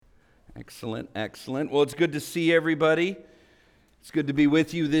Excellent, excellent. Well, it's good to see everybody. It's good to be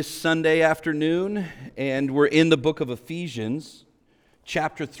with you this Sunday afternoon, and we're in the book of Ephesians,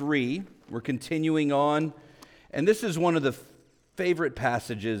 chapter 3. We're continuing on, and this is one of the favorite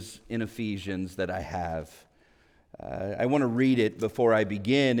passages in Ephesians that I have. I want to read it before I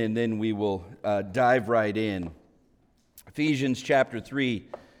begin, and then we will dive right in. Ephesians chapter 3,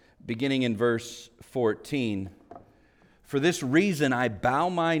 beginning in verse 14. For this reason I bow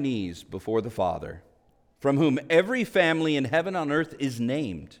my knees before the Father, from whom every family in heaven and on earth is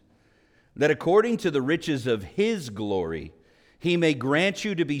named, that according to the riches of His glory, He may grant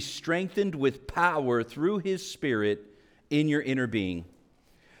you to be strengthened with power through His Spirit in your inner being,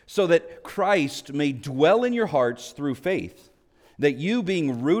 so that Christ may dwell in your hearts through faith, that you,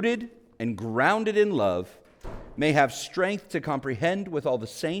 being rooted and grounded in love, may have strength to comprehend with all the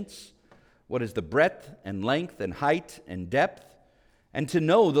saints what is the breadth and length and height and depth, and to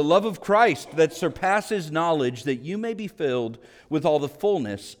know the love of Christ that surpasses knowledge, that you may be filled with all the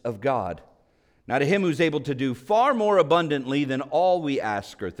fullness of God. Now to Him who's able to do far more abundantly than all we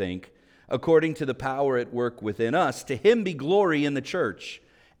ask or think, according to the power at work within us, to Him be glory in the church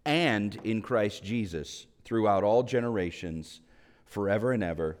and in Christ Jesus throughout all generations, forever and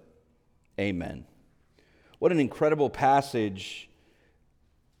ever. Amen. What an incredible passage.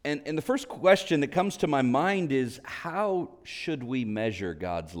 And the first question that comes to my mind is, how should we measure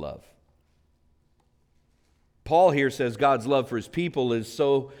God's love? Paul here says God's love for His people is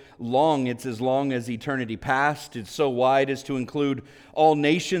so long, it's as long as eternity past. It's so wide as to include all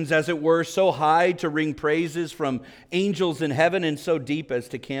nations, as it were, so high to ring praises from angels in heaven, and so deep as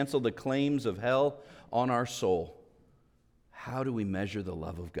to cancel the claims of hell on our soul. How do we measure the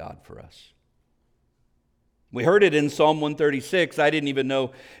love of God for us? We heard it in Psalm 136. I didn't even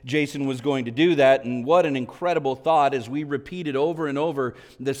know Jason was going to do that. And what an incredible thought as we repeat it over and over.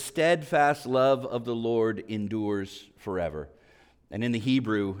 The steadfast love of the Lord endures forever. And in the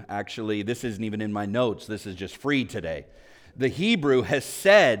Hebrew, actually, this isn't even in my notes. This is just free today. The Hebrew has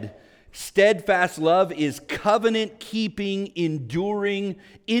said steadfast love is covenant-keeping, enduring,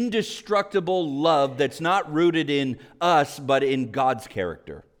 indestructible love that's not rooted in us, but in God's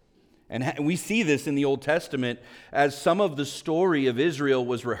character. And we see this in the Old Testament as some of the story of Israel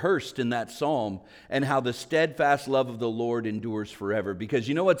was rehearsed in that psalm, and how the steadfast love of the Lord endures forever. Because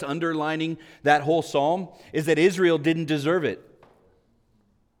you know what's underlining that whole psalm is that Israel didn't deserve it.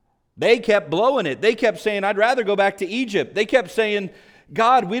 They kept blowing it. They kept saying, I'd rather go back to Egypt. They kept saying,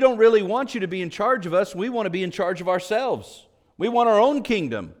 God, we don't really want you to be in charge of us. We want to be in charge of ourselves. We want our own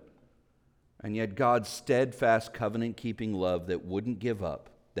kingdom. And yet God's steadfast covenant-keeping love that wouldn't give up,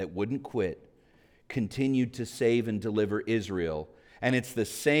 that wouldn't quit, continued to save and deliver Israel. And it's the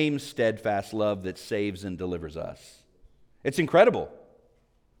same steadfast love that saves and delivers us. It's incredible.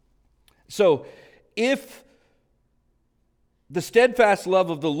 So, if the steadfast love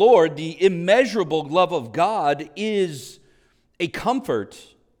of the Lord, the immeasurable love of God, is a comfort,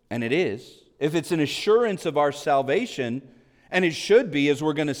 and it is, if it's an assurance of our salvation, and it should be, as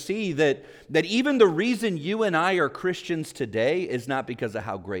we're going to see, that even the reason you and I are Christians today is not because of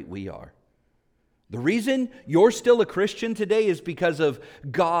how great we are. The reason you're still a Christian today is because of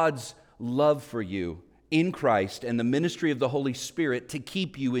God's love for you in Christ and the ministry of the Holy Spirit to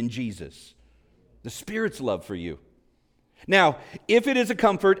keep you in Jesus. The Spirit's love for you. Now, if it is a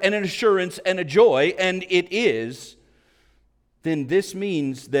comfort and an assurance and a joy, and it is, then this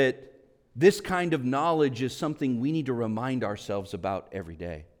means that this kind of knowledge is something we need to remind ourselves about every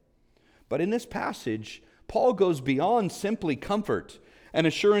day. But in this passage, Paul goes beyond simply comfort and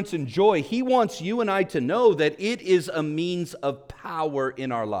assurance and joy. He wants you and I to know that it is a means of power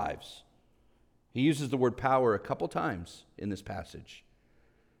in our lives. He uses the word power a couple times in this passage.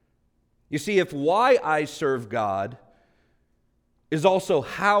 You see, if why I serve God is also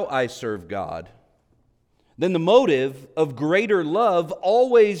how I serve God, then the motive of greater love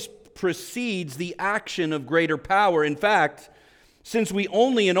always precedes the action of greater power. In fact, since we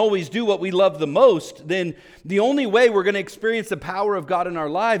only and always do what we love the most, then the only way we're going to experience the power of God in our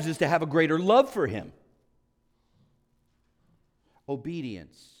lives is to have a greater love for Him.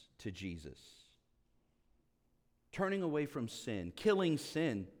 Obedience to Jesus. Turning away from sin, killing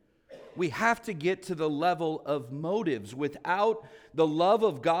sin. We have to get to the level of motives. Without the love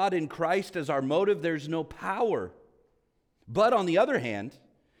of God in Christ as our motive, there's no power. But on the other hand,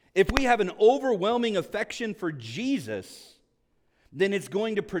 if we have an overwhelming affection for Jesus, then it's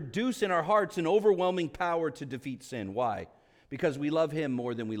going to produce in our hearts an overwhelming power to defeat sin. Why? Because we love Him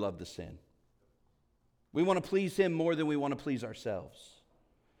more than we love the sin. We want to please Him more than we want to please ourselves.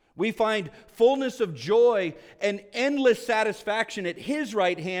 We find fullness of joy and endless satisfaction at His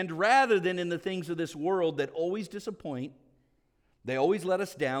right hand rather than in the things of this world that always disappoint. They always let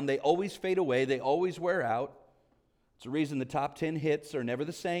us down. They always fade away. They always wear out. It's the reason the top 10 hits are never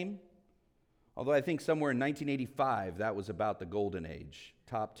the same. Although I think somewhere in 1985, that was about the golden age,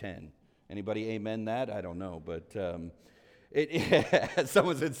 top 10. Anybody amen that? I don't know, but someone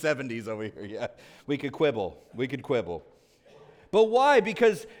said 70s over here. Yeah, we could quibble. But why?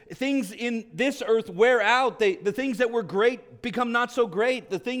 Because things in this earth wear out. The things that were great become not so great.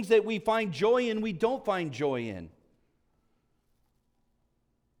 The things that we find joy in, we don't find joy in.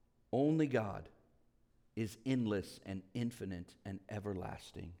 Only God is endless and infinite and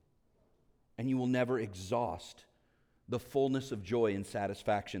everlasting. And you will never exhaust the fullness of joy and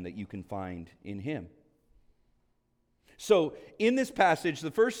satisfaction that you can find in Him. So, in this passage,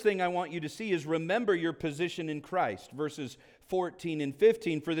 the first thing I want you to see is remember your position in Christ. Verses 14 and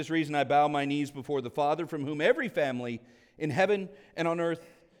 15, for this reason I bow my knees before the Father, from whom every family in heaven and on earth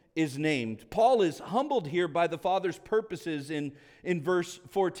is named. Paul is humbled here by the Father's purposes. In verse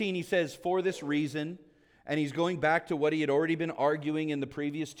 14, he says, for this reason, and he's going back to what he had already been arguing in the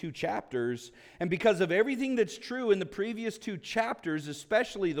previous 2 chapters. And because of everything that's true in the previous 2 chapters,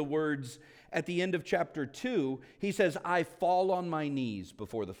 especially the words at the end of chapter 2, he says, I fall on my knees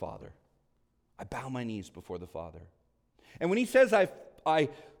before the Father. I bow my knees before the Father. And when he says I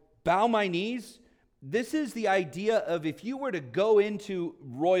bow my knees, this is the idea of if you were to go into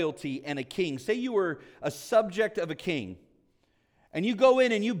royalty and a king, say you were a subject of a king, and you go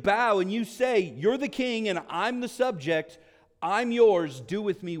in and you bow and you say, you're the king and I'm the subject, I'm yours, do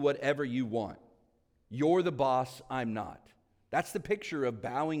with me whatever you want. You're the boss, I'm not. That's the picture of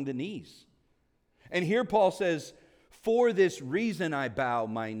bowing the knees. And here Paul says, for this reason I bow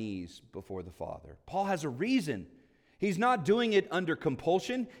my knees before the Father. Paul has a reason. He's not doing it under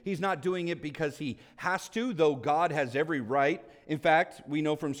compulsion. He's not doing it because he has to, though God has every right. In fact, we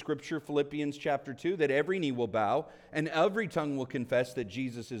know from Scripture, Philippians chapter 2, that every knee will bow and every tongue will confess that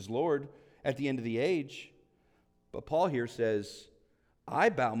Jesus is Lord at the end of the age. But Paul here says, I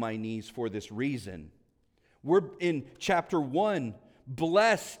bow my knees for this reason. We're in chapter 1,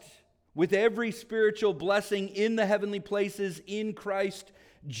 blessed with every spiritual blessing in the heavenly places in Christ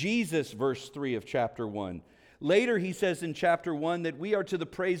Jesus, verse 3 of chapter 1. Later, he says in chapter 1 that we are to the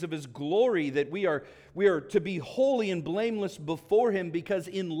praise of His glory, that we are to be holy and blameless before Him because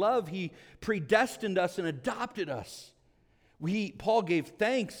in love He predestined us and adopted us. Paul gave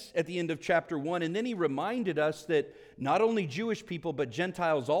thanks at the end of chapter 1, and then he reminded us that not only Jewish people but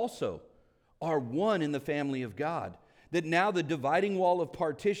Gentiles also are one in the family of God. That now the dividing wall of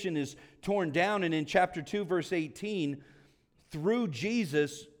partition is torn down, and in chapter 2, verse 18, through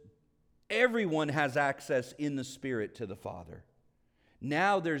Jesus, everyone has access in the Spirit to the Father.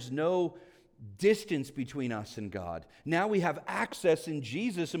 Now there's no distance between us and God. Now we have access in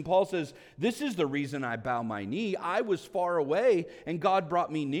Jesus. And Paul says, this is the reason I bow my knee. I was far away and God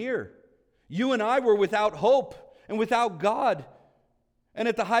brought me near. You and I were without hope and without God. And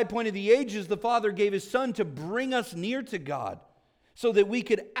at the high point of the ages, the Father gave His Son to bring us near to God so that we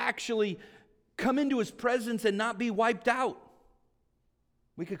could actually come into His presence and not be wiped out.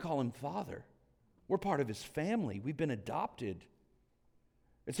 We could call Him Father. We're part of His family. We've been adopted.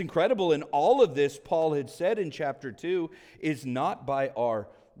 It's incredible. And all of this, Paul had said in chapter 2, is not by our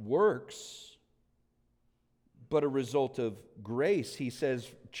works, but a result of grace. He says,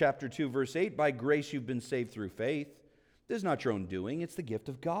 chapter 2, verse 8, by grace you've been saved through faith. This is not your own doing. It's the gift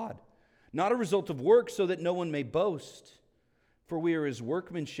of God. Not a result of works so that no one may boast. For we are His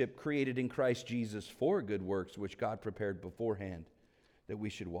workmanship created in Christ Jesus for good works, which God prepared beforehand that we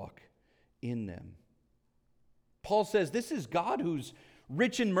should walk in them. Paul says this is God who's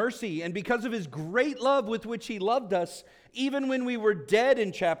rich in mercy, and because of His great love with which He loved us, even when we were dead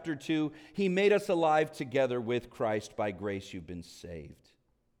in chapter 2, He made us alive together with Christ. By grace you've been saved.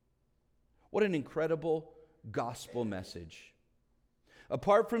 What an incredible gospel message.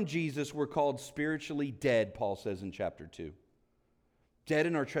 Apart from Jesus, we're called spiritually dead, Paul says in chapter 2. Dead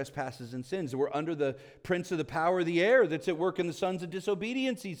in our trespasses and sins. We're under the prince of the power of the air that's at work in the sons of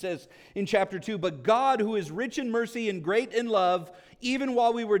disobedience, he says in chapter 2. But God, who is rich in mercy and great in love, even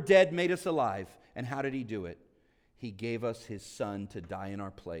while we were dead, made us alive. And how did He do it? He gave us His Son to die in our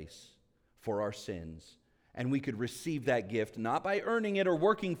place for our sins. And we could receive that gift not by earning it or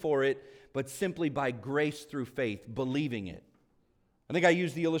working for it, but simply by grace through faith, believing it. I think I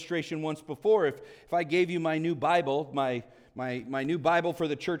used the illustration once before. If I gave you my new Bible, my new Bible for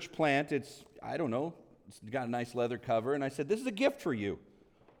the church plant, it's got a nice leather cover, and I said, this is a gift for you.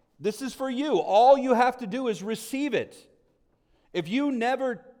 This is for you. All you have to do is receive it. If you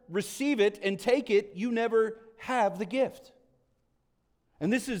never receive it and take it, you never have the gift.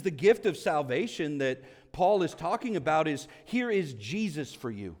 And this is the gift of salvation that Paul is talking about, is here is Jesus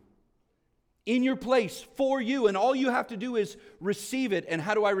for you, in your place, for you, and all you have to do is receive it. And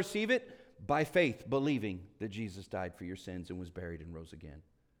how do I receive it? By faith, believing that Jesus died for your sins and was buried and rose again.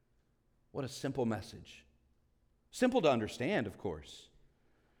 What a simple message. Simple to understand, of course.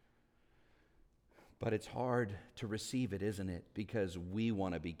 But it's hard to receive it, isn't it? Because we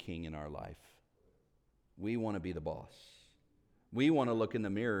want to be king in our life. We want to be the boss. We want to look in the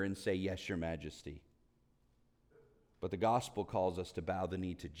mirror and say, yes, your majesty. But the gospel calls us to bow the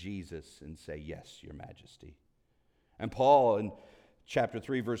knee to Jesus and say, yes, your majesty. And Paul in chapter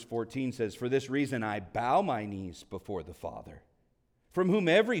 3, verse 14 says, for this reason I bow my knees before the Father, from whom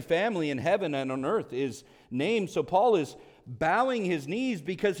every family in heaven and on earth is named. So Paul is bowing his knees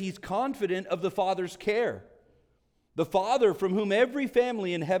because he's confident of the Father's care. The Father from whom every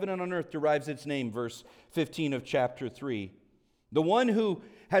family in heaven and on earth derives its name, verse 15 of chapter 3. The one who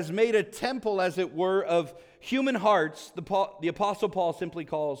has made a temple, as it were, of human hearts, the Apostle Paul simply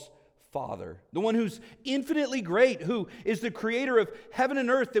calls Father. The one who's infinitely great, who is the creator of heaven and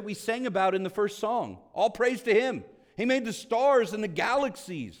earth that we sang about in the first song. All praise to him. He made the stars and the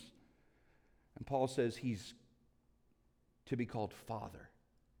galaxies. And Paul says he's to be called Father,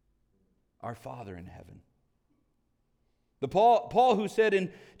 our Father in heaven. The Paul who said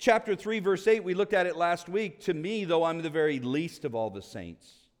in chapter 3, verse 8, we looked at it last week, to me, though I'm the very least of all the saints,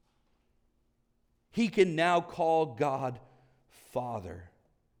 he can now call God Father.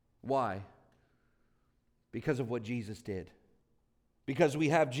 Why? Because of what Jesus did. Because we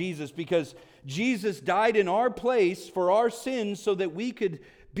have Jesus. Because Jesus died in our place for our sins so that we could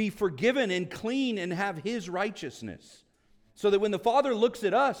be forgiven and clean and have his righteousness. So that when the Father looks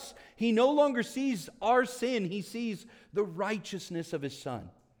at us, he no longer sees our sin, he sees the righteousness of his Son.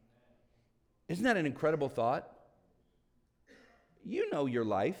 Isn't that an incredible thought? You know your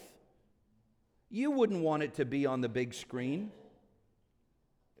life. You wouldn't want it to be on the big screen.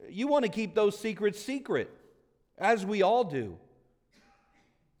 You want to keep those secrets secret, as we all do.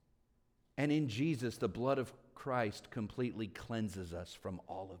 And in Jesus, the blood of Christ completely cleanses us from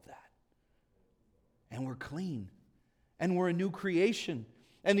all of that. And we're clean. And we're a new creation.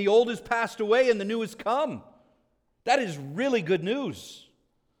 And the old has passed away and the new has come. That is really good news.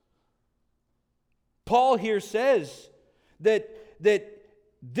 Paul here says that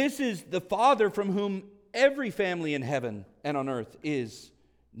this is the Father from whom every family in heaven and on earth is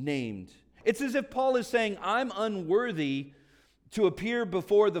named. It's as if Paul is saying, I'm unworthy to appear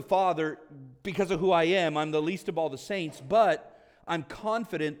before the Father because of who I am. I'm the least of all the saints, but I'm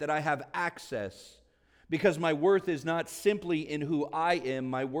confident that I have access. Because my worth is not simply in who I am,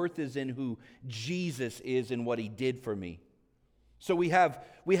 my worth is in who Jesus is and what he did for me. So we have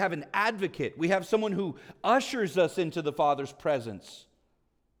an advocate. We have someone who ushers us into the Father's presence.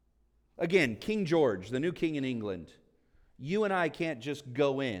 Again, King George, the new king in England. You and I can't just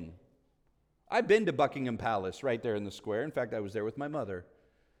go in. I've been to Buckingham Palace right there in the square. In fact, I was there with my mother.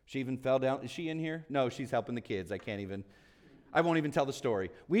 She even fell down. Is she in here? No, she's helping the kids. I won't even tell the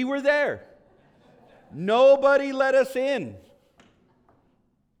story. We were there. Nobody let us in.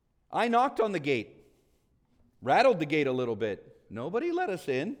 I knocked on the gate, rattled the gate a little bit. Nobody let us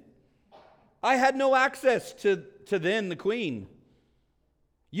in. I had no access to then the Queen.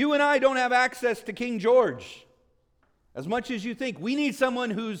 You and I don't have access to King George as much as you think. We need someone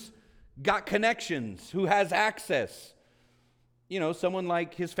who's got connections, who has access. You know, someone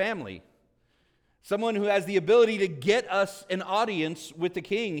like his family. Someone who has the ability to get us an audience with the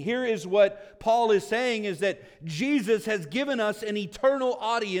king. Here is what Paul is saying, is that Jesus has given us an eternal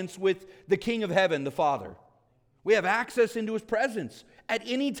audience with the King of heaven, the Father. We have access into his presence at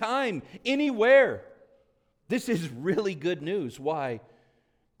any time, anywhere. This is really good news. Why?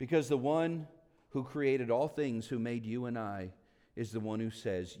 Because the one who created all things, who made you and I, is the one who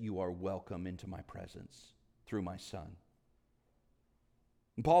says, you are welcome into my presence through my Son.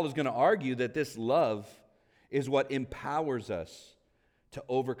 And Paul is going to argue that this love is what empowers us to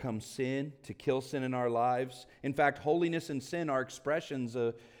overcome sin, to kill sin in our lives. In fact, holiness and sin are expressions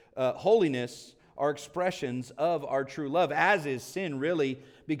of holiness are expressions of our true love, as is sin, really,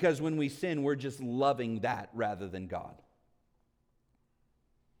 because when we sin, we're just loving that rather than God.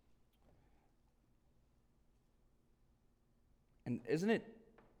 And isn't it,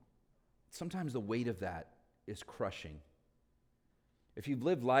 sometimes the weight of that is crushing. If you've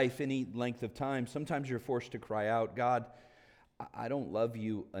lived life any length of time, sometimes you're forced to cry out, God, I don't love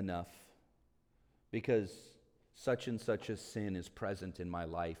you enough. Because such and such a sin is present in my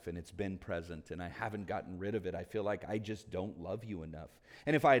life, and it's been present, and I haven't gotten rid of it. I feel like I just don't love you enough.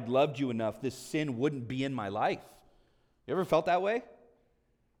 And if I had loved you enough, this sin wouldn't be in my life. You ever felt that way?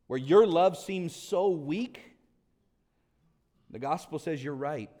 Where your love seems so weak? The gospel says you're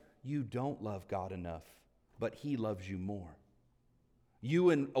right. You don't love God enough, but He loves you more. You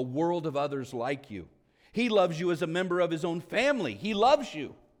and a world of others like you. He loves you as a member of His own family. He loves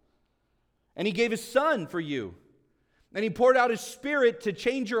you. And He gave His Son for you. And He poured out His Spirit to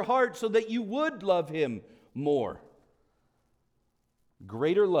change your heart so that you would love Him more.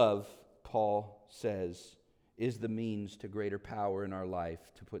 Greater love, Paul says, is the means to greater power in our life,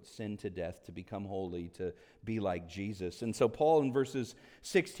 to put sin to death, to become holy, to be like Jesus. And so Paul in verses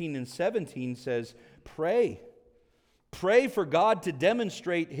 16 and 17 says, pray. Pray for God to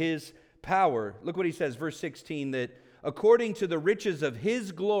demonstrate His power. Look what he says, verse 16, that according to the riches of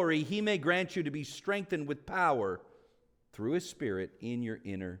His glory, He may grant you to be strengthened with power through His Spirit in your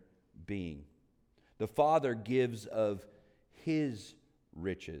inner being. The Father gives of His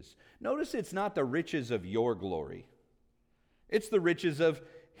riches. Notice it's not the riches of your glory. It's the riches of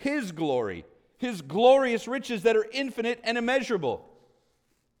His glory. His glorious riches that are infinite and immeasurable.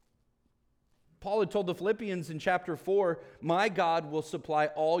 Paul had told the Philippians in chapter 4, my God will supply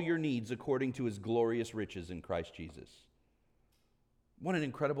all your needs according to His glorious riches in Christ Jesus. What an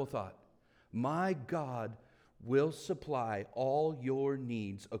incredible thought. My God will supply all your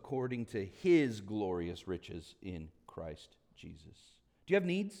needs according to His glorious riches in Christ Jesus. Do you have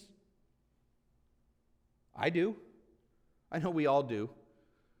needs? I do. I know we all do.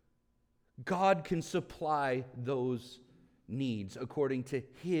 God can supply those needs according to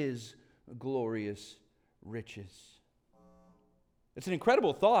His glorious riches. It's an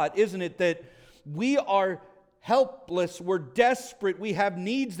incredible thought, isn't it, that we are helpless, we're desperate, we have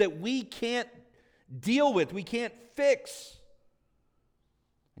needs that we can't deal with, we can't fix.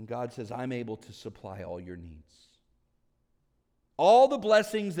 And God says, I'm able to supply all your needs. All the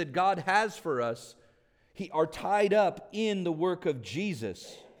blessings that God has for us are tied up in the work of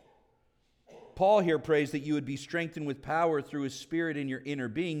Jesus. Paul here prays that you would be strengthened with power through His Spirit in your inner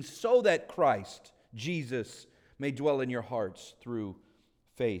being, so that Christ, Jesus, may dwell in your hearts through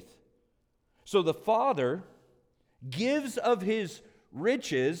faith. So the Father gives of His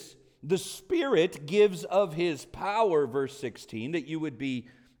riches, the Spirit gives of His power, verse 16, that you would be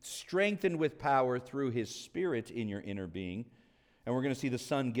strengthened with power through His Spirit in your inner being. And we're going to see the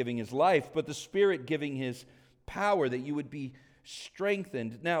Son giving His life, but the Spirit giving His power, that you would be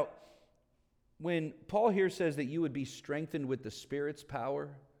strengthened. Now, when Paul here says that you would be strengthened with the Spirit's power,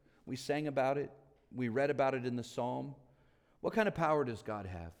 we sang about it, we read about it in the Psalm. What kind of power does God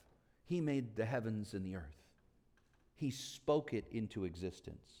have? He made the heavens and the earth. He spoke it into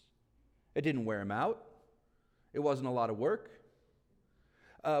existence. It didn't wear Him out. It wasn't a lot of work.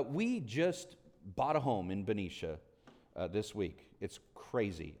 We just bought a home in Benicia this week. It's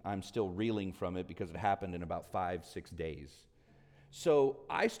crazy. I'm still reeling from it because it happened in about 5-6 days. So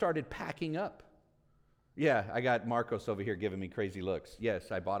I started packing up. Yeah, I got Marcos over here giving me crazy looks.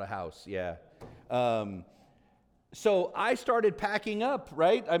 Yes, I bought a house. Yeah. So I started packing up,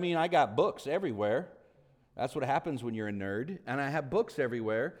 right? I mean, I got books everywhere. That's what happens when you're a nerd. And I have books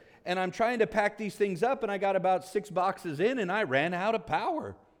everywhere. And I'm trying to pack these things up, and I got about 6 boxes in, and I ran out of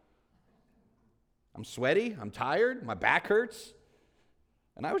power. I'm sweaty. I'm tired. My back hurts.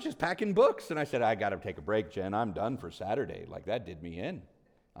 And I was just packing books. And I said, I got to take a break, Jen. I'm done for Saturday. Like, that did me in.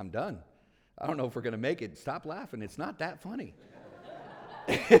 I'm done. I don't know if we're going to make it. Stop laughing. It's not that funny.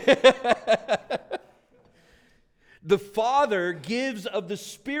 The Father gives of the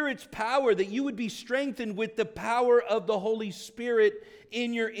Spirit's power that you would be strengthened with the power of the Holy Spirit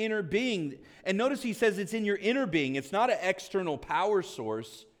in your inner being. And notice He says it's in your inner being. It's not an external power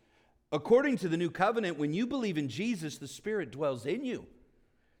source. According to the New Covenant, when you believe in Jesus, the Spirit dwells in you.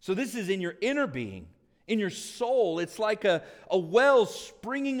 So this is in your inner being, in your soul. It's like a well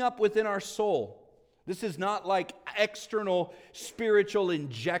springing up within our soul. This is not like external spiritual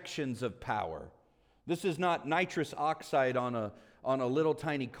injections of power. This is not nitrous oxide on a little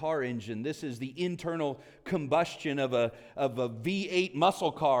tiny car engine. This is the internal combustion of a V8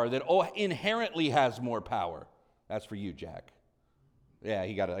 muscle car that inherently has more power. That's for you, Jack. Yeah,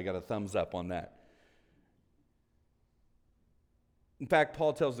 I got a thumbs up on that. In fact,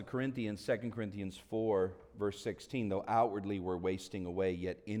 Paul tells the Corinthians, 2 Corinthians 4, verse 16, though outwardly we're wasting away,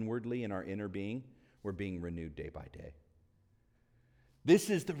 yet inwardly in our inner being, we're being renewed day by day. This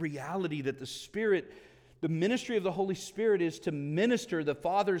is the reality that the Spirit, the ministry of the Holy Spirit is to minister the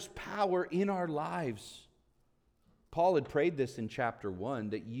Father's power in our lives. Paul had prayed this in chapter 1,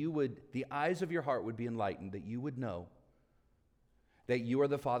 that the eyes of your heart would be enlightened, that you would know that you are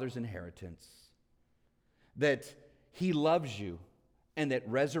the Father's inheritance, that He loves you, and that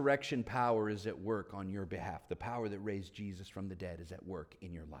resurrection power is at work on your behalf. The power that raised Jesus from the dead is at work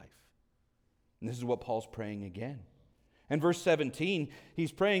in your life. And this is what Paul's praying again. And verse 17,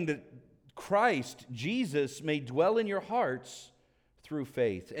 he's praying that Christ, Jesus, may dwell in your hearts through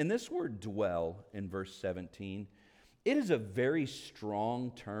faith. And this word dwell in verse 17, it is a very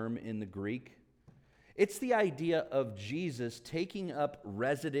strong term in the Greek. It's the idea of Jesus taking up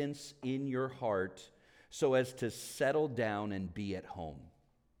residence in your heart so as to settle down and be at home.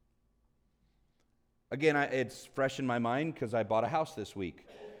 Again, it's fresh in my mind because I bought a house this week.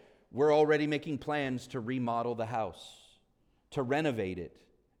 We're already making plans to remodel the house, to renovate it.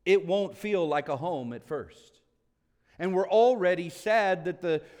 It won't feel like a home at first. And we're already sad that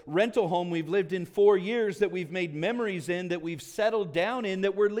the rental home we've lived in 4 years, that we've made memories in, that we've settled down in,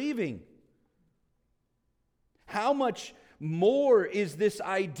 that we're leaving. How much more is this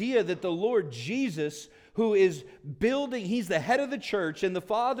idea that the Lord Jesus, who is building, He's the head of the church, and the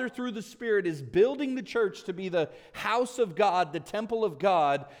Father through the Spirit is building the church to be the house of God, the temple of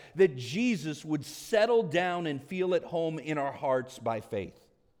God, that Jesus would settle down and feel at home in our hearts by faith.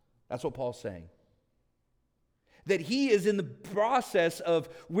 That's what Paul's saying. That He is in the process of,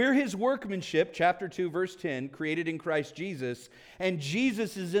 we're His workmanship, chapter 2, verse 10, created in Christ Jesus, and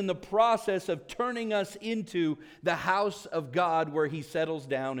Jesus is in the process of turning us into the house of God where He settles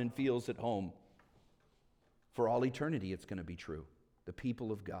down and feels at home. For all eternity, it's going to be true. The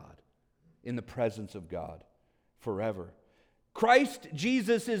people of God, in the presence of God, forever. Christ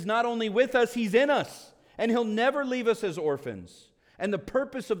Jesus is not only with us, He's in us, and He'll never leave us as orphans. And the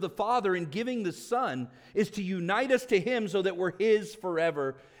purpose of the Father in giving the Son is to unite us to Him so that we're His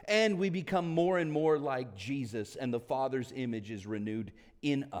forever, and we become more and more like Jesus, and the Father's image is renewed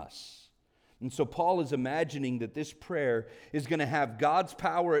in us. And so Paul is imagining that this prayer is going to have God's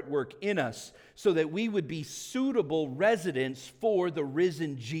power at work in us so that we would be suitable residents for the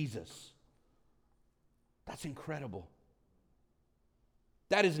risen Jesus. That's incredible.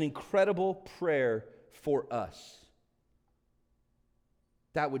 That is an incredible prayer for us.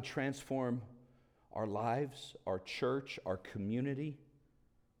 That would transform our lives, our church, our community.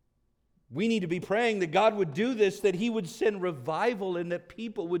 We need to be praying that God would do this, that He would send revival, and that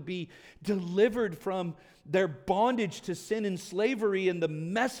people would be delivered from their bondage to sin and slavery and the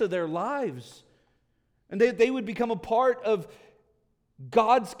mess of their lives. And they would become a part of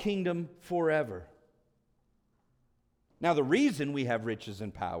God's kingdom forever. Now, the reason we have riches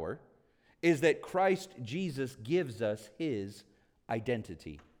and power is that Christ Jesus gives us His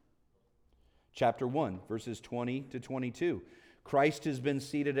identity. Chapter 1, verses 20 to 22. Christ has been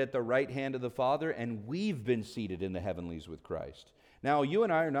seated at the right hand of the Father, and we've been seated in the heavenlies with Christ. Now, you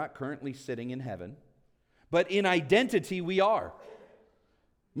and I are not currently sitting in heaven, but in identity we are.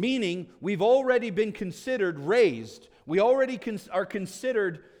 Meaning, we've already been considered raised. We already are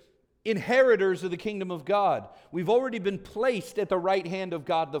considered inheritors of the kingdom of God. We've already been placed at the right hand of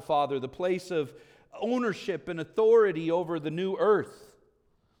God the Father, the place of ownership and authority over the new earth.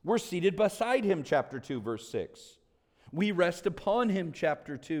 We're seated beside Him, chapter 2, verse 6. We rest upon Him,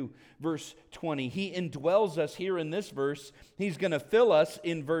 chapter 2, verse 20. He indwells us here in this verse. He's going to fill us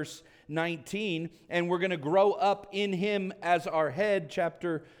in verse 19, and we're going to grow up in Him as our head,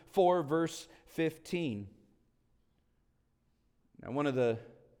 chapter 4, verse 15. Now, one of the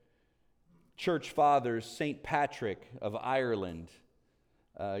church fathers, St. Patrick of Ireland,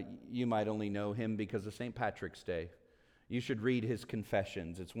 you might only know him because of St. Patrick's Day. You should read his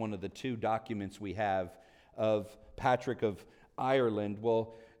Confessions. It's one of the 2 documents we have of Patrick of Ireland.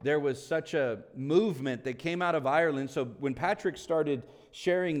 Well, there was such a movement that came out of Ireland. So when Patrick started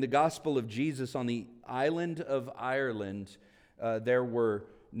sharing the gospel of Jesus on the island of Ireland, there were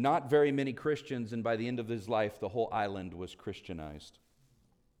not very many Christians, and by the end of his life, the whole island was Christianized.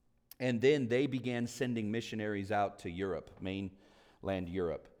 And then they began sending missionaries out to Europe, mainland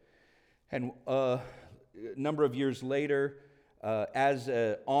Europe. And a number of years later, as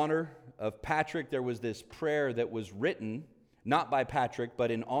an honor of Patrick, there was this prayer that was written, not by Patrick,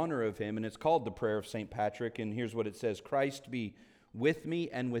 but in honor of him, and it's called the Prayer of St. Patrick, and here's what it says: Christ be with me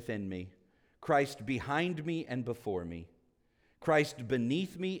and within me, Christ behind me and before me, Christ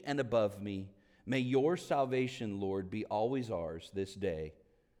beneath me and above me. May your salvation, Lord, be always ours this day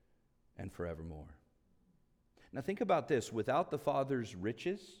and forevermore. Now think about this. Without the Father's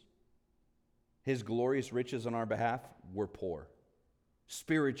riches, His glorious riches on our behalf, we're poor.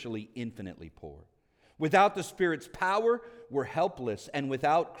 Spiritually, infinitely poor. Without the Spirit's power, we're helpless. And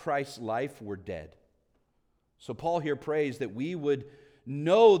without Christ's life, we're dead. So Paul here prays that we would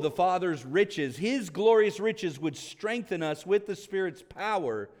know the Father's riches, His glorious riches would strengthen us with the Spirit's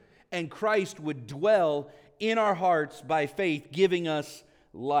power, and Christ would dwell in our hearts by faith, giving us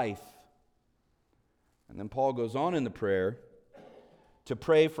life. And then Paul goes on in the prayer to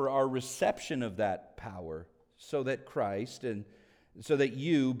pray for our reception of that power, so that Christ and so that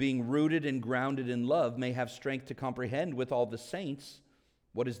you, being rooted and grounded in love, may have strength to comprehend with all the saints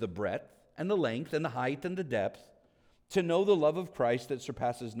what is the breadth and the length and the height and the depth, to know the love of Christ that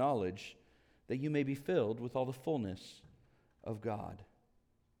surpasses knowledge, that you may be filled with all the fullness of God.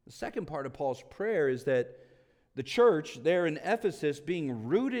 The second part of Paul's prayer is that the church there in Ephesus, being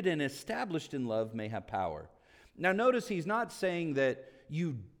rooted and established in love, may have power. Now notice he's not saying that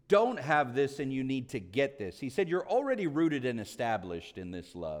you don't have this and you need to get this. He said you're already rooted and established in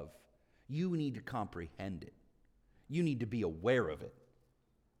this love. You need to comprehend it. You need to be aware of it.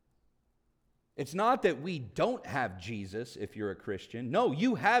 It's not that we don't have Jesus if you're a Christian. No,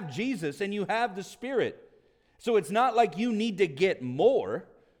 you have Jesus and you have the Spirit. So it's not like you need to get more.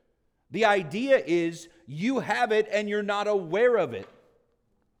 The idea is you have it and you're not aware of it.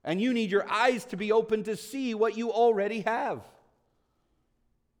 And you need your eyes to be open to see what you already have.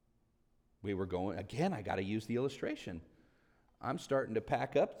 We were going, again, I got to use the illustration. I'm starting to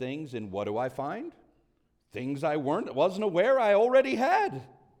pack up things, and what do I find? Things I wasn't aware I already had.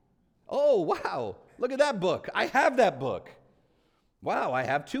 Oh, wow, look at that book. I have that book. Wow, I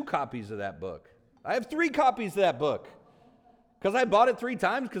have 2 copies of that book. I have 3 copies of that book. Because I bought it 3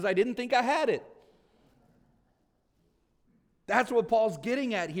 times because I didn't think I had it. That's what Paul's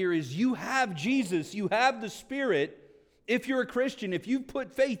getting at here is you have Jesus, you have the Spirit. If you're a Christian, if you've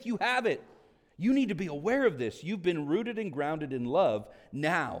put faith, you have it. You need to be aware of this. You've been rooted and grounded in love.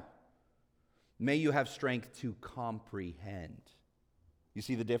 Now, may you have strength to comprehend. You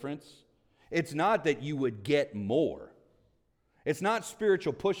see the difference? It's not that you would get more. It's not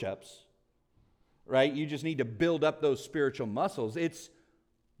spiritual push-ups, right? You just need to build up those spiritual muscles.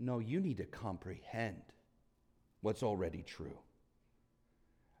 No, you need to comprehend what's already true.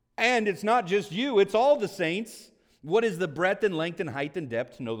 And it's not just you, it's all the saints. What is the breadth and length and height and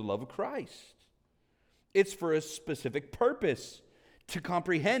depth to know the love of Christ? It's for a specific purpose, to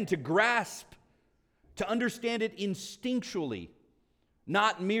comprehend, to grasp, to understand it instinctually,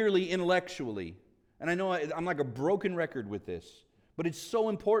 not merely intellectually. And I know I'm like a broken record with this, but it's so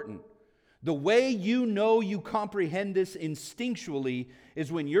important. The way you know you comprehend this instinctually is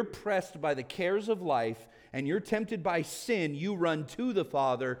when you're pressed by the cares of life and you're tempted by sin, you run to the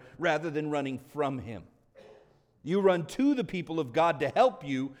Father rather than running from Him. You run to the people of God to help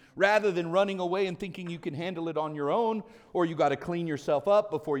you rather than running away and thinking you can handle it on your own, or you got to clean yourself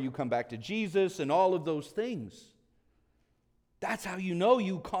up before you come back to Jesus and all of those things. That's how you know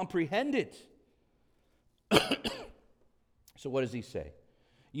you comprehend it. So what does he say?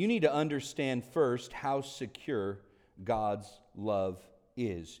 You need to understand first how secure God's love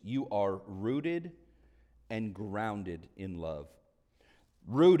is. You are rooted and grounded in love.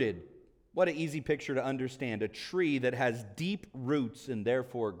 Rooted. What an easy picture to understand. A tree that has deep roots and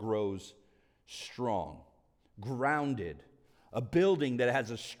therefore grows strong. Grounded. A building that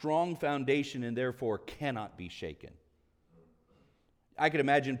has a strong foundation and therefore cannot be shaken. I could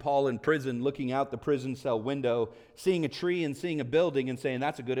imagine Paul in prison looking out the prison cell window, seeing a tree and seeing a building and saying,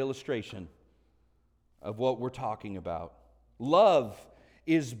 that's a good illustration of what we're talking about. Love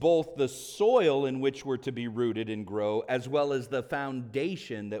is both the soil in which we're to be rooted and grow, as well as the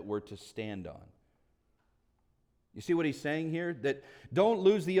foundation that we're to stand on. You see what he's saying here? That don't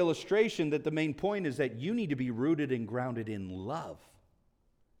lose the illustration that the main point is that you need to be rooted and grounded in love.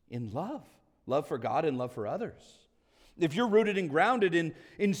 In love. Love for God and love for others. If you're rooted and grounded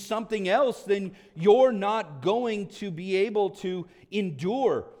in something else, then you're not going to be able to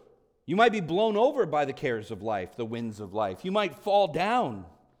endure. You might be blown over by the cares of life, the winds of life. You might fall down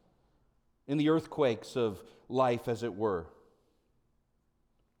in the earthquakes of life, as it were.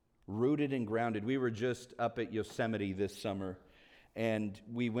 Rooted and grounded. We were just up at Yosemite this summer, and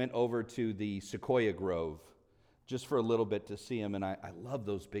we went over to the Sequoia Grove just for a little bit to see them, and I love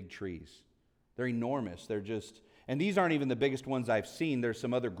those big trees. They're enormous. They're just... And these aren't even the biggest ones I've seen. There's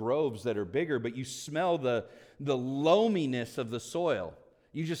some other groves that are bigger, but you smell the loaminess of the soil.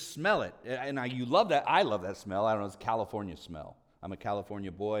 You just smell it. And you love that. I love that smell. I don't know, it's a California smell. I'm a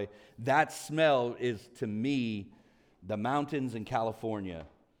California boy. That smell is, to me, the mountains in California.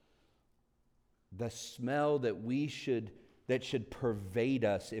 The smell that should pervade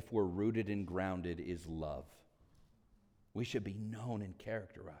us if we're rooted and grounded is love. We should be known and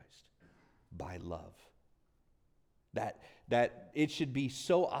characterized by love. That it should be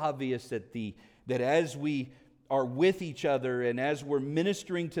so obvious that as we are with each other and as we're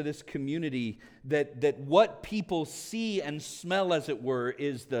ministering to this community, that what people see and smell, as it were,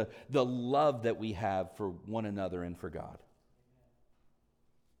 is the love that we have for one another and for God.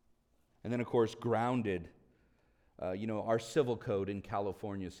 And then, of course, grounded. Our civil code in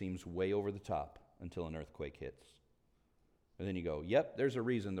California seems way over the top until an earthquake hits. And then you go, yep, there's a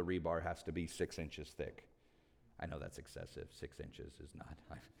reason the rebar has to be 6 inches thick. I know that's excessive. 6 inches is not.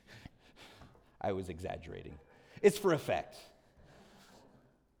 I was exaggerating. It's for effect.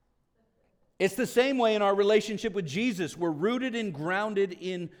 It's the same way in our relationship with Jesus. We're rooted and grounded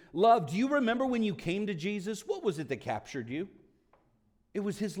in love. Do you remember when you came to Jesus? What was it that captured you? It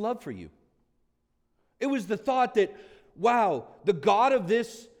was His love for you. It was the thought that, wow, the God of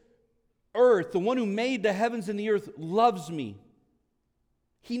this earth, the one who made the heavens and the earth, loves me.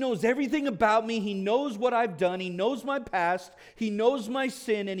 He knows everything about me. He knows what I've done. He knows my past. He knows my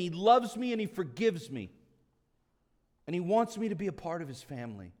sin, and He loves me and He forgives me. And He wants me to be a part of His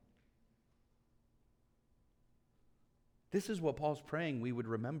family. This is what Paul's praying we would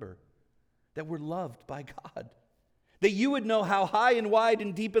remember, that we're loved by God, that you would know how high and wide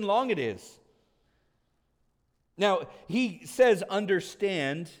and deep and long it is. Now, he says,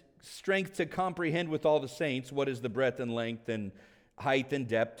 understand, strength to comprehend with all the saints what is the breadth and length and height and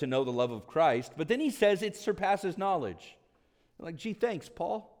depth, to know the love of Christ. But then he says it surpasses knowledge. Like, gee, thanks,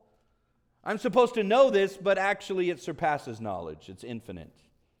 Paul. I'm supposed to know this, but actually it surpasses knowledge. It's infinite.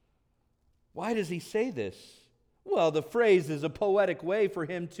 Why does he say this? Well, the phrase is a poetic way for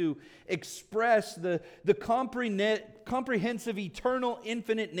him to express the comprehensive, eternal,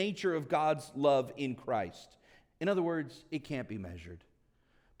 infinite nature of God's love in Christ. In other words, it can't be measured,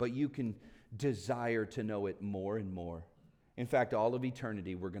 but you can desire to know it more and more. In fact, all of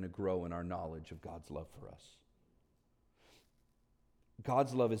eternity, we're going to grow in our knowledge of God's love for us.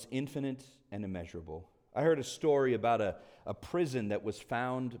 God's love is infinite and immeasurable. I heard a story about a prison that was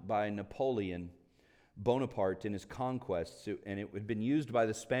found by Napoleon Bonaparte in his conquests, and it had been used by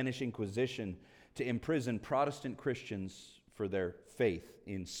the Spanish Inquisition to imprison Protestant Christians for their faith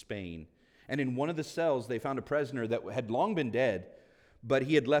in Spain. And in one of the cells, they found a prisoner that had long been dead, but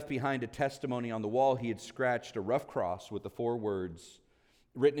he had left behind a testimony on the wall. He had scratched a rough cross with the 4 words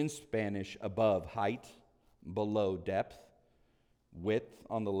written in Spanish: above height, below depth, width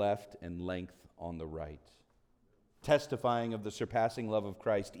on the left, and length on the right, testifying of the surpassing love of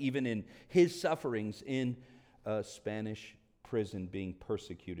Christ, even in his sufferings in a Spanish prison, being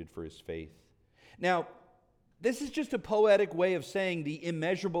persecuted for his faith. Now, this is just a poetic way of saying the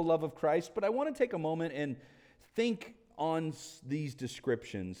immeasurable love of Christ, but I want to take a moment and think on these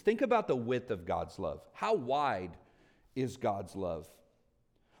descriptions. Think about the width of God's love. How wide is God's love?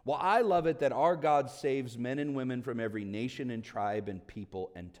 Well, I love it that our God saves men and women from every nation and tribe and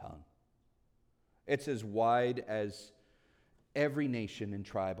people and tongue. It's as wide as every nation and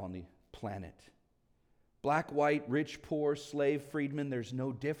tribe on the planet. Black, white, rich, poor, slave, freedman, there's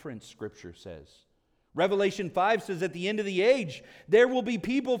no difference, Scripture says. Revelation 5 says at the end of the age, there will be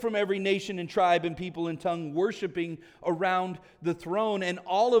people from every nation and tribe and people and tongue worshiping around the throne, and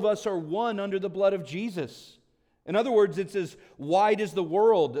all of us are one under the blood of Jesus. In other words, it's as wide as the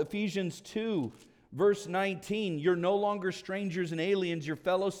world. Ephesians 2, verse 19, you're no longer strangers and aliens, you're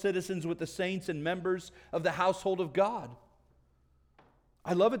fellow citizens with the saints and members of the household of God.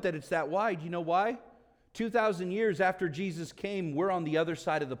 I love it that it's that wide. You know why? 2,000 years after Jesus came, we're on the other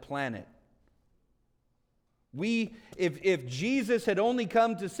side of the planet. If Jesus had only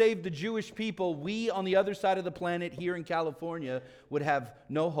come to save the Jewish people, we on the other side of the planet here in California would have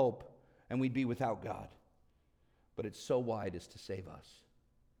no hope and we'd be without God. But it's so wide as to save us.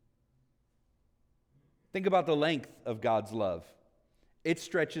 Think about the length of God's love. It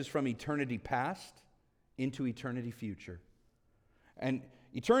stretches from eternity past into eternity future. And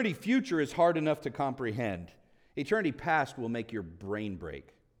eternity future is hard enough to comprehend. Eternity past will make your brain break.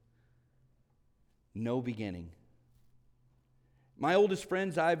 No beginning. My oldest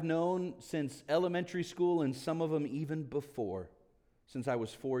friends I've known since elementary school, and some of them even before, since I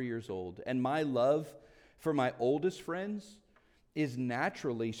was 4 years old. And my love for my oldest friends is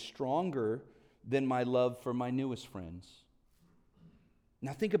naturally stronger than my love for my newest friends.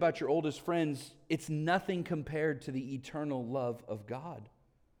 Now think about your oldest friends. It's nothing compared to the eternal love of God.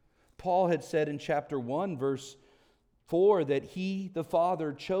 Paul had said in chapter 1, verse 4, that He, the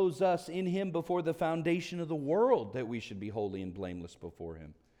Father, chose us in Him before the foundation of the world, that we should be holy and blameless before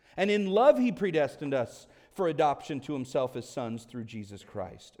Him. And in love He predestined us for adoption to Himself as sons through Jesus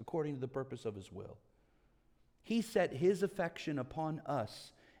Christ, according to the purpose of His will. He set His affection upon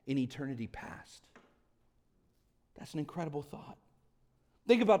us in eternity past. That's an incredible thought.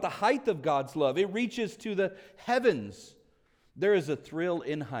 Think about the height of God's love. It reaches to the heavens. There is a thrill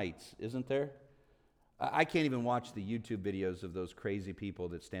in heights, isn't there? I can't even watch the YouTube videos of those crazy people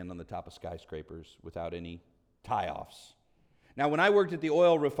that stand on the top of skyscrapers without any tie-offs. Now, when I worked at the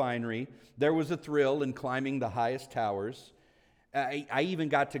oil refinery, there was a thrill in climbing the highest towers. I even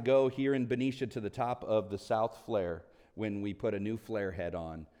got to go here in Benicia to the top of the South Flare when we put a new flare head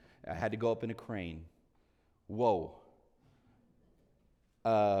on. I had to go up in a crane. Whoa.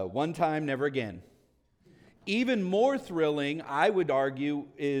 One time, never again. Even more thrilling, I would argue,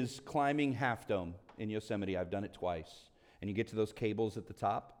 is climbing Half Dome in Yosemite. I've done it twice. And you get to those cables at the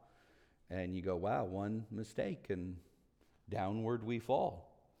top, and you go, wow, one mistake, and downward we fall.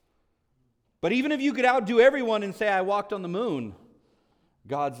 But even if you could outdo everyone and say, I walked on the moon,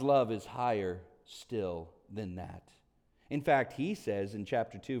 God's love is higher still than that. In fact, he says in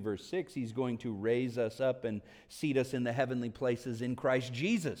chapter 2, verse 6, he's going to raise us up and seat us in the heavenly places in Christ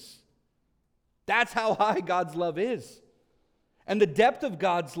Jesus. That's how high God's love is. And the depth of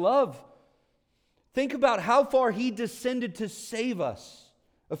God's love. Think about how far he descended to save us.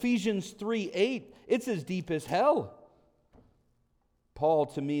 Ephesians 3:8, it's as deep as hell. Paul,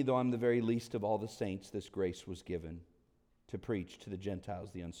 to me, though I'm the very least of all the saints, this grace was given to preach to the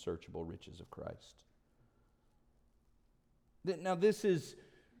Gentiles the unsearchable riches of Christ. Now, this is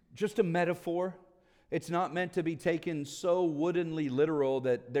just a metaphor. It's not meant to be taken so woodenly literal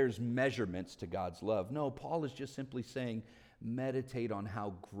that there's measurements to God's love. No, Paul is just simply saying, meditate on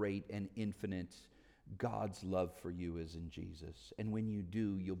how great and infinite God's love for you is in Jesus. And when you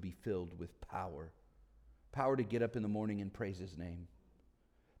do, you'll be filled with power. Power to get up in the morning and praise his name.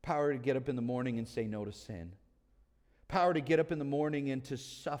 Power to get up in the morning and say no to sin. Power to get up in the morning and to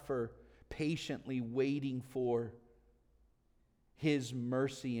suffer patiently, waiting for his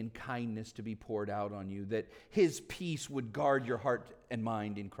mercy and kindness to be poured out on you, that his peace would guard your heart and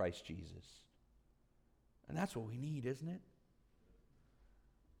mind in Christ Jesus. And that's what we need, isn't it?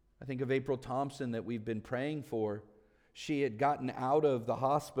 I think of April Thompson that we've been praying for. She had gotten out of the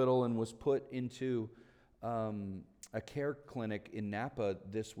hospital and was put into a care clinic in Napa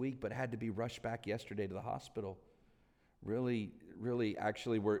this week, but had to be rushed back yesterday to the hospital. Really,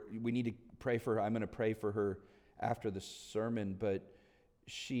 actually, we need to pray for her. I'm going to pray for her after the sermon, but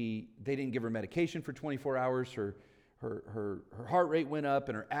they didn't give her medication for 24 hours. Her heart rate went up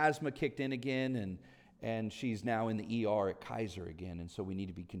and her asthma kicked in again, and she's now in the ER at Kaiser again, and so we need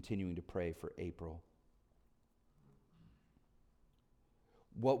to be continuing to pray for April.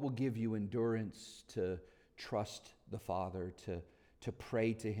 What will give you endurance to trust the Father, to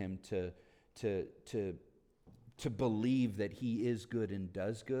pray to him, to believe that he is good and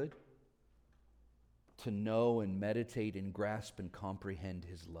does good? To know and meditate and grasp and comprehend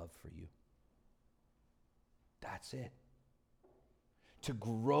his love for you. That's it. To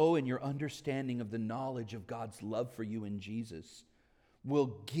grow in your understanding of the knowledge of God's love for you in Jesus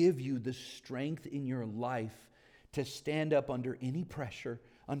will give you the strength in your life to stand up under any pressure,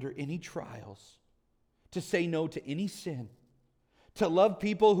 under any trials, to say no to any sin, to love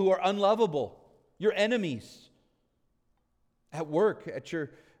people who are unlovable, your enemies, at work, at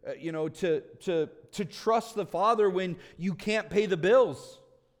your to trust the Father when you can't pay the bills,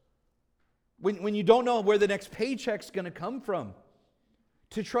 when you don't know where the next paycheck's going to come from,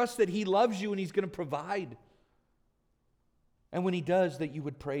 to trust that he loves you and he's going to provide. And when he does, that you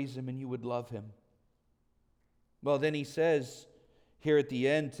would praise him and you would love him. Well, then he says here at the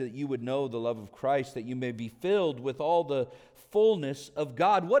end that you would know the love of Christ, that you may be filled with all the fullness of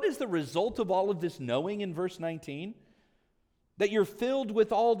God. What is the result of all of this knowing in verse 19? That you're filled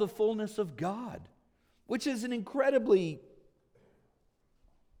with all the fullness of God, which is an incredibly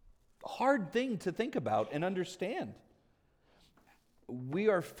hard thing to think about and understand. We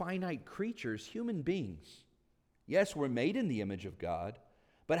are finite creatures, human beings. Yes, we're made in the image of God,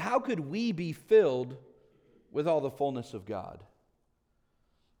 but how could we be filled with all the fullness of God?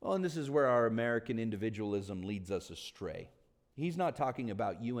 Well, and this is where our American individualism leads us astray. He's not talking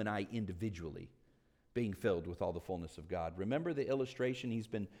about you and I individually being filled with all the fullness of God. Remember the illustration he's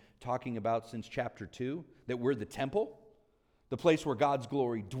been talking about since chapter 2, that we're the temple, the place where God's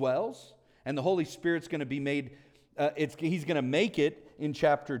glory dwells, and the Holy Spirit's going to be made, he's going to make it in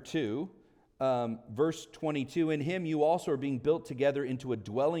chapter 2, verse 22, in him you also are being built together into a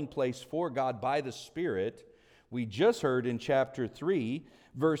dwelling place for God by the Spirit. We just heard in chapter 3,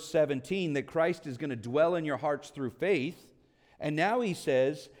 verse 17, that Christ is going to dwell in your hearts through faith. And now he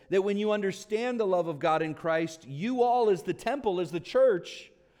says that when you understand the love of God in Christ, you all as the temple, as the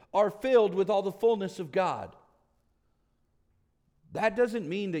church, are filled with all the fullness of God. That doesn't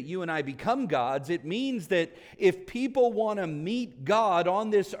mean that you and I become gods. It means that if people want to meet God on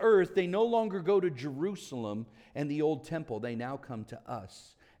this earth, they no longer go to Jerusalem and the old temple. They now come to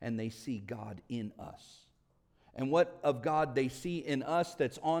us, and they see God in us. And what of God they see in us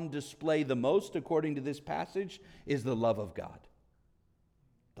that's on display the most, according to this passage, is the love of God.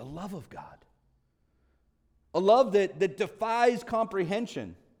 The love of God. A love that defies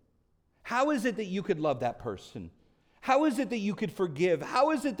comprehension. How is it that you could love that person? How is it that you could forgive? How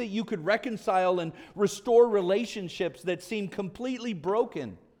is it that you could reconcile and restore relationships that seem completely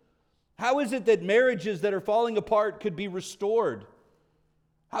broken? How is it that marriages that are falling apart could be restored?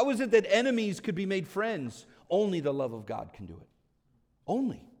 How is it that enemies could be made friends? Only the love of God can do it.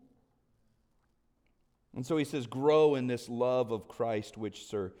 Only. And so he says, grow in this love of Christ which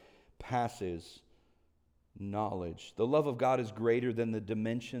surpasses knowledge. The love of God is greater than the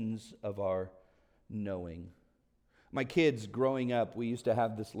dimensions of our knowing. My kids growing up, we used to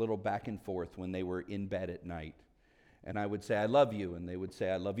have this little back and forth when they were in bed at night. And I would say, I love you. And they would say,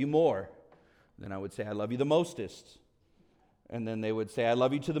 I love you more. Then I would say, I love you the mostest. And then they would say, I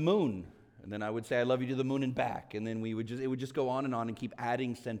love you to the moon. And then I would say, I love you to the moon and back. And then it would just go on and keep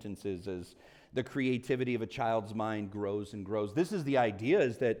adding sentences as the creativity of a child's mind grows and grows. This is the idea,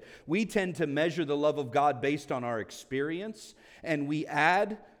 is that we tend to measure the love of God based on our experience, and we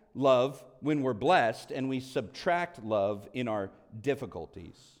add love when we're blessed, and we subtract love in our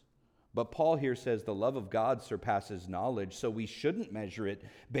difficulties. But Paul here says the love of God surpasses knowledge, so we shouldn't measure it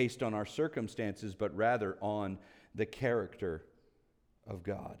based on our circumstances, but rather on the character of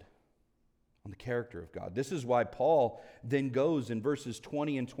God. On the character of God. This is why Paul then goes in verses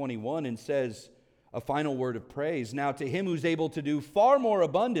 20 and 21 and says a final word of praise. Now to him who's able to do far more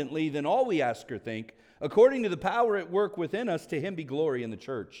abundantly than all we ask or think, according to the power at work within us, to him be glory in the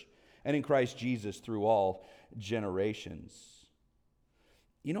church and in Christ Jesus through all generations.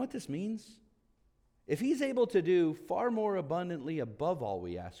 You know what this means? If he's able to do far more abundantly above all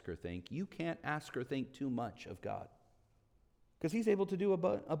we ask or think, you can't ask or think too much of God. Because he's able to do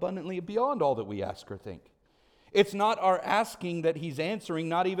abundantly beyond all that we ask or think. It's not our asking that he's answering,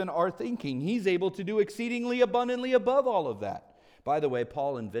 not even our thinking. He's able to do exceedingly abundantly above all of that. By the way,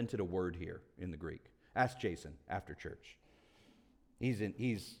 Paul invented a word here in the Greek. Ask Jason after church. He's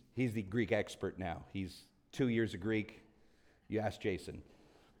the Greek expert now. He's 2 years of Greek. You ask Jason.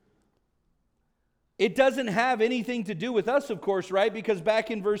 It doesn't have anything to do with us, of course, right? Because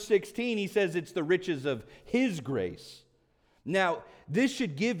back in verse 16, he says it's the riches of his grace. Now, this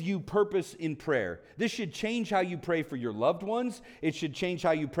should give you purpose in prayer. This should change how you pray for your loved ones. It should change how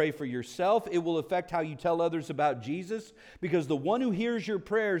you pray for yourself. It will affect how you tell others about Jesus, because the one who hears your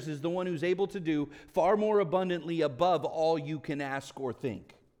prayers is the one who's able to do far more abundantly above all you can ask or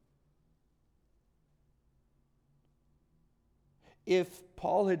think. If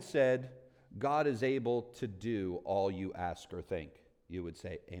Paul had said, God is able to do all you ask or think, you would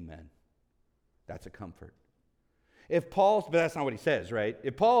say, amen. That's a comfort. But that's not what he says, right?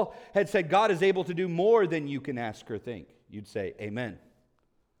 If Paul had said God is able to do more than you can ask or think, you'd say amen.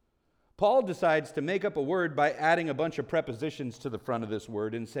 Paul decides to make up a word by adding a bunch of prepositions to the front of this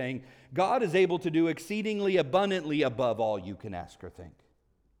word and saying, God is able to do exceedingly abundantly above all you can ask or think.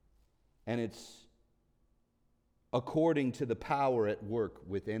 And it's according to the power at work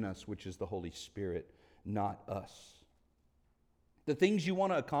within us, which is the Holy Spirit, not us. The things you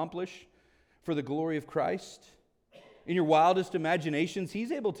want to accomplish for the glory of Christ, in your wildest imaginations,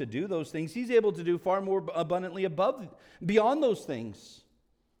 he's able to do those things. He's able to do far more abundantly beyond those things.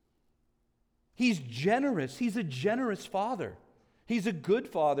 He's generous. He's a generous Father. He's a good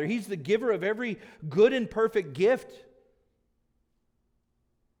Father. He's the giver of every good and perfect gift.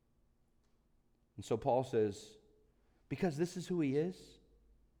 And so Paul says, because this is who he is,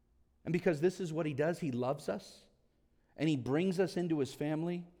 and because this is what he does, he loves us, and he brings us into his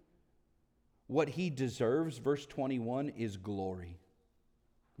family. What he deserves, verse 21, is glory.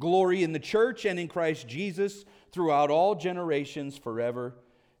 Glory in the church and in Christ Jesus throughout all generations, forever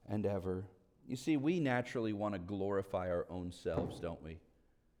and ever. You see, we naturally want to glorify our own selves, don't we?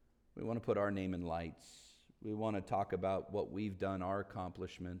 We want to put our name in lights. We want to talk about what we've done, our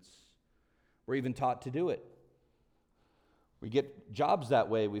accomplishments. We're even taught to do it. We get jobs that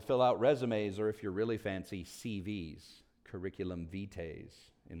way. We fill out resumes, or if you're really fancy, CVs, curriculum vitae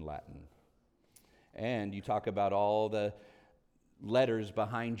in Latin. And you talk about all the letters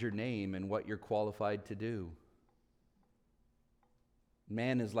behind your name and what you're qualified to do.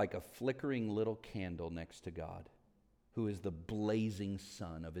 Man is like a flickering little candle next to God, who is the blazing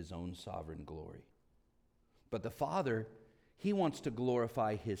sun of his own sovereign glory. But the Father, he wants to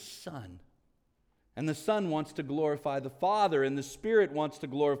glorify his Son. And the Son wants to glorify the Father, and the Spirit wants to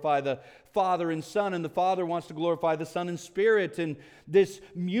glorify the Father and Son, and the Father wants to glorify the Son and Spirit. And this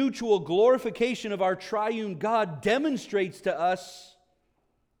mutual glorification of our triune God demonstrates to us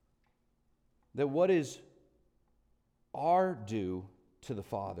that what is our due to the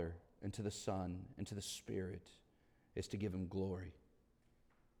Father and to the Son and to the Spirit is to give Him glory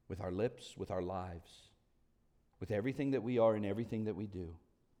with our lips, with our lives, with everything that we are and everything that we do.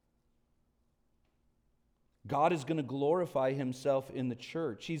 God is going to glorify Himself in the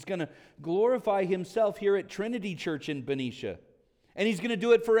church. He's going to glorify Himself here at Trinity Church in Benicia. And He's going to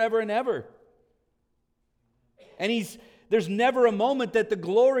do it forever and ever. And there's never a moment that the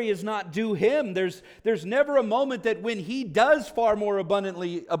glory is not due Him. There's never a moment that when He does far more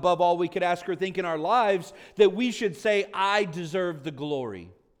abundantly above all we could ask or think in our lives, that we should say, I deserve the glory.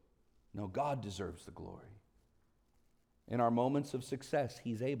 No, God deserves the glory. In our moments of success,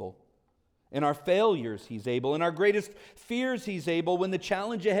 He's able. In our failures, He's able. In our greatest fears, He's able. When the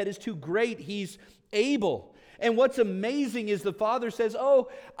challenge ahead is too great, He's able. And what's amazing is the Father says, oh,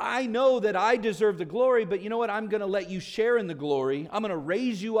 I know that I deserve the glory, but you know what? I'm going to let you share in the glory. I'm going to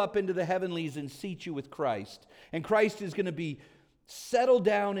raise you up into the heavenlies and seat you with Christ. And Christ is going to be settled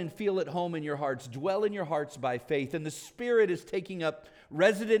down and feel at home in your hearts, dwell in your hearts by faith. And the Spirit is taking up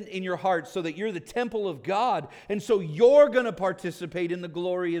resident in your heart so that you're the temple of God. And so you're going to participate in the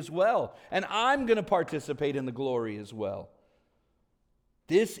glory as well. And I'm going to participate in the glory as well.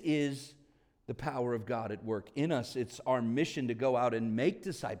 This is the power of God at work in us. It's our mission to go out and make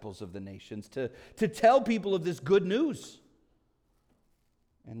disciples of the nations, to tell people of this good news.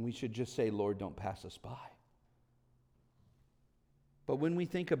 And we should just say, Lord, don't pass us by. But when we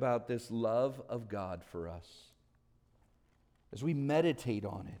think about this love of God for us, as we meditate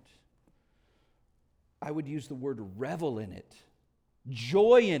on it, I would use the word revel in it,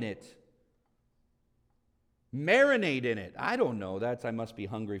 joy in it, marinate in it. I don't know, I must be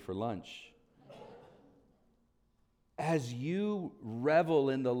hungry for lunch. As you revel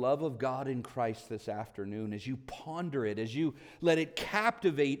in the love of God in Christ this afternoon, as you ponder it, as you let it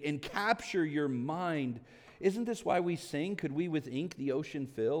captivate and capture your mind, isn't this why we sing? Could we with ink the ocean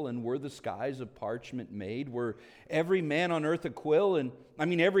fill, and were the skies of parchment made? Were every man on earth a quill,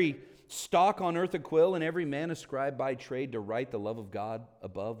 every stalk on earth a quill, and every man a scribe by trade to write the love of God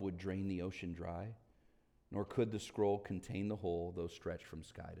above would drain the ocean dry? Nor could the scroll contain the whole, though stretched from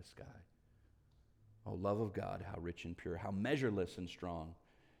sky to sky. O love of God, how rich and pure, how measureless and strong,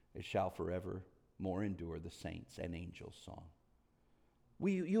 it shall forever more endure the saints' and angels' song.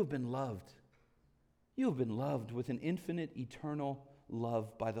 You have been loved. You have been loved with an infinite, eternal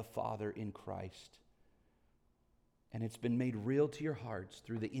love by the Father in Christ. And it's been made real to your hearts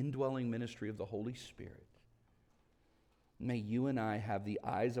through the indwelling ministry of the Holy Spirit. May you and I have the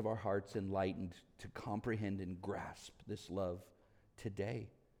eyes of our hearts enlightened to comprehend and grasp this love today.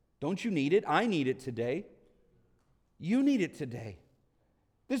 Don't you need it? I need it today. You need it today.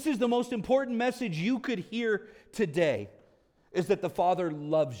 This is the most important message you could hear today, is that the Father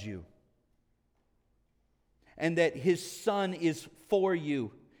loves you. And that His Son is for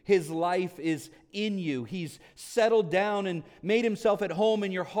you. His life is in you. He's settled down and made Himself at home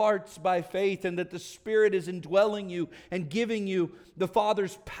in your hearts by faith, and that the Spirit is indwelling you and giving you the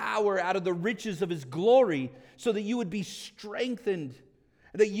Father's power out of the riches of His glory, so that you would be strengthened,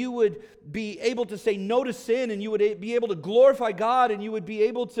 that you would be able to say no to sin, and you would be able to glorify God, and you would be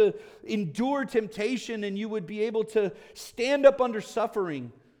able to endure temptation, and you would be able to stand up under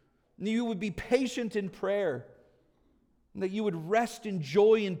suffering, and you would be patient in prayer, and that you would rest in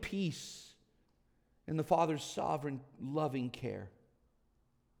joy and peace in the Father's sovereign, loving care.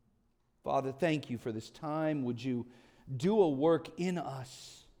 Father, thank you for this time. Would you do a work in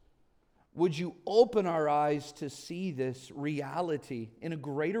us? Would you open our eyes to see this reality in a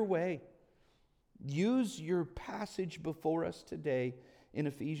greater way? Use your passage before us today in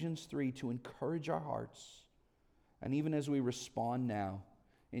Ephesians 3 to encourage our hearts. And even as we respond now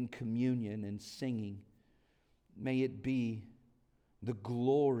in communion and singing, may it be the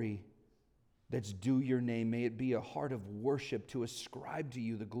glory that's due your name. May it be a heart of worship to ascribe to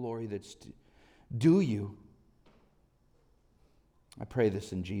you the glory that's due you. I pray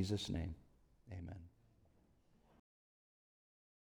this in Jesus' name.